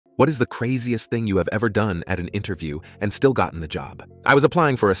What is the craziest thing you have ever done at an interview and still gotten the job? I was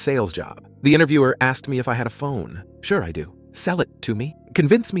applying for a sales job. The interviewer asked me if I had a phone. Sure, I do. Sell it to me.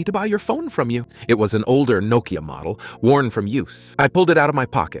 Convince me to buy your phone from you. It was an older Nokia model, worn from use. I pulled it out of my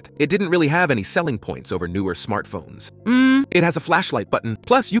pocket. It didn't really have any selling points over newer smartphones. It has a flashlight button.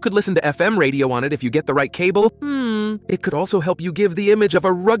 Plus, you could listen to FM radio on it if you get the right cable. It could also help you give the image of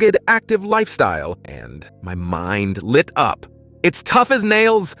a rugged, active lifestyle. And my mind lit up. It's tough as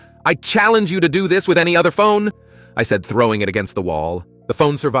nails. I challenge you to do this with any other phone, I said, throwing it against the wall. The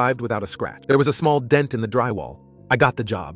phone survived without a scratch. There was a small dent in the drywall. I got the job.